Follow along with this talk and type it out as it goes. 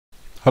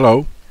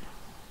Hello.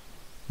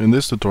 In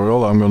this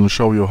tutorial I'm going to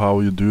show you how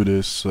you do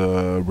this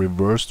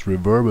reversed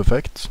reverb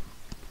effect.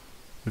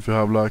 If you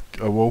have like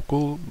a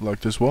vocal like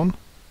this one,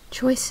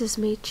 Choices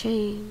may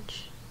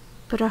change,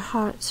 but our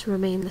hearts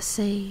remain the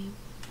same.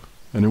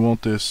 and you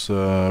want this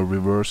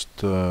reversed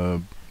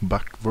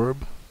backverb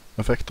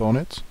effect on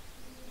it.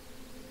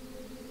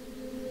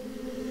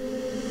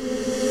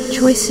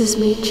 Choices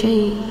may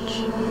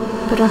change,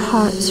 but our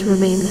hearts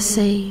remain the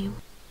same.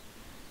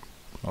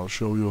 I'll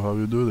show you how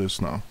you do this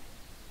now.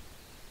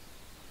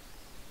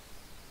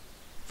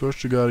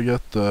 First you gotta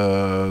get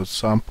the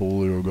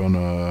sample you're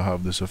gonna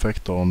have this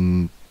effect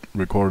on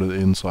recorded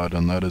inside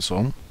an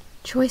Edison.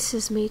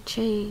 Choices may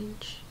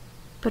change,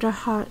 but our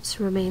hearts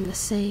remain the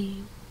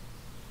same.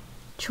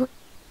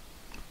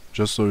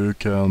 Just so you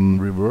can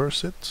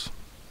reverse it.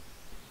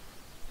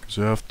 Because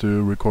you have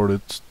to record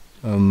it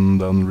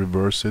and then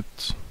reverse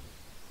it.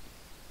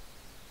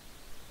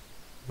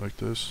 Like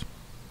this.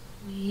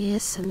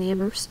 Yes, and the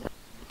embers.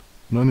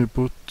 And then you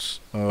put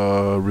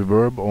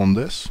reverb on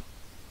this.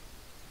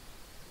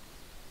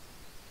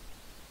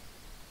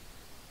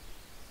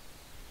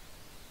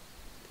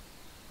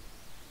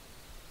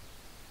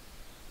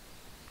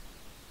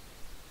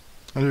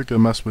 And you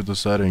can mess with the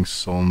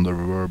settings on the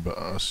reverb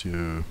as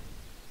you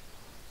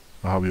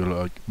how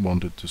you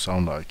want it to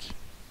sound like.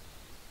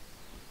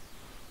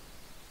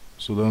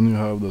 So then you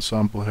have the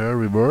sample here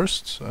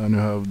reversed, and you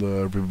have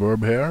the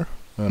reverb here,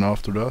 and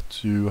after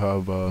that you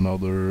have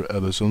another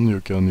Edison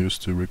you can use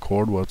to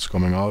record what's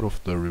coming out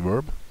of the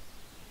reverb.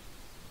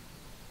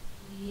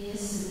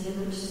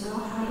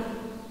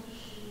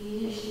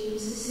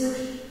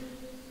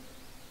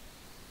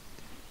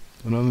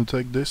 And then you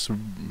take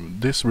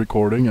this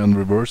recording and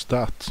reverse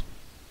that.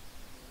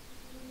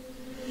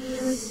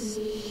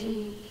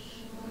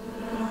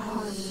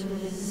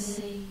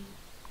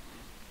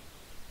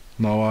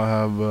 Now I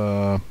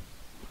have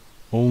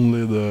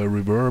only the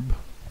reverb,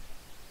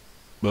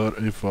 but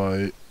if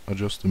I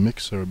adjust the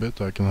mixer a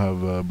bit I can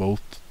have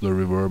both the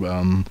reverb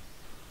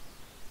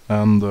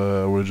and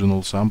the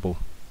original sample.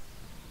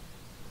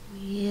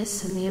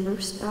 Yes, and the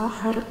embers are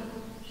harder.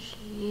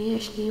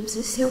 Yes, names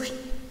is yours.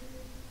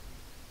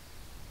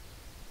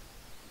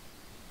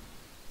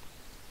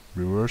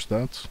 Reverse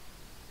that.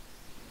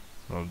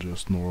 I'll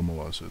just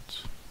normalize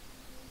it.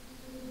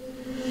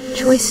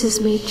 Choices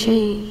may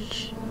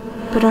change,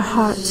 but our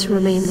hearts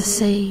remain the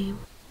same.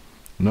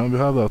 Now you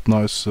have that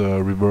nice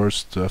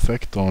reversed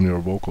effect on your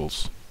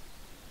vocals.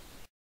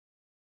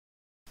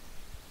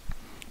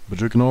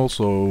 But you can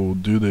also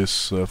do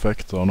this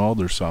effect on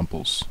other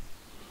samples.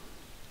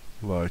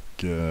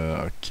 Like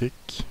a kick.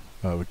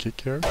 I have a kick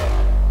here.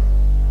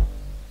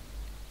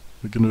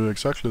 You can do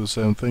exactly the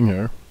same thing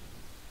here.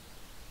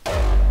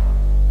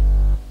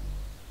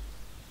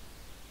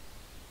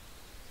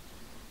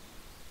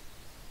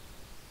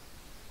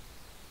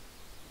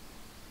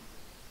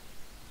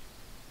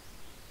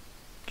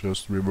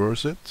 Just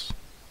reverse it,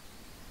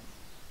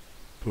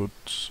 put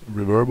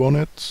reverb on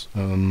it,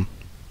 and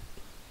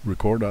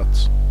record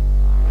that.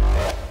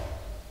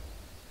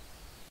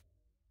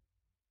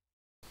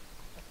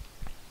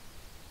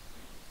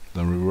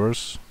 Then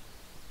reverse.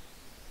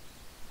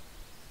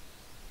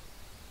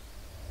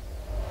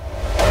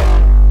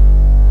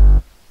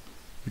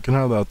 You can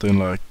have that in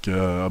like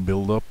a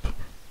build-up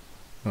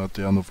at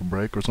the end of a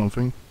break or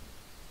something.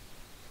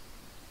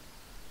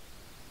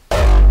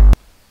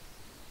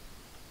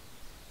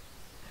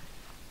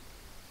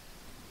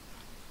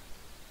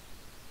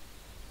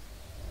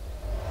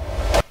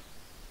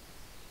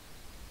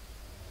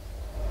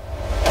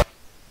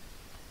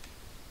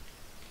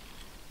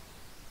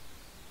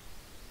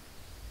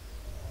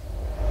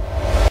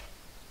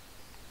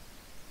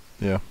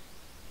 Yeah,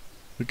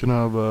 you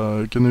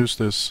can use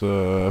this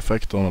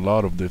effect on a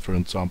lot of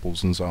different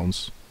samples and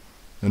sounds,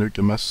 and you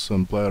can mess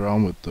and play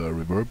around with the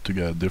reverb to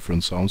get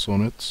different sounds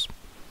on it.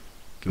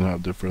 You can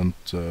have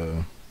different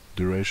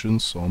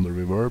durations on the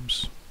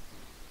reverbs,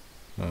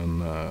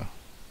 and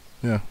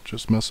yeah,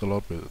 just mess a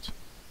lot with it.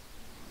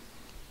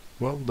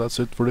 Well, that's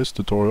it for this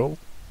tutorial.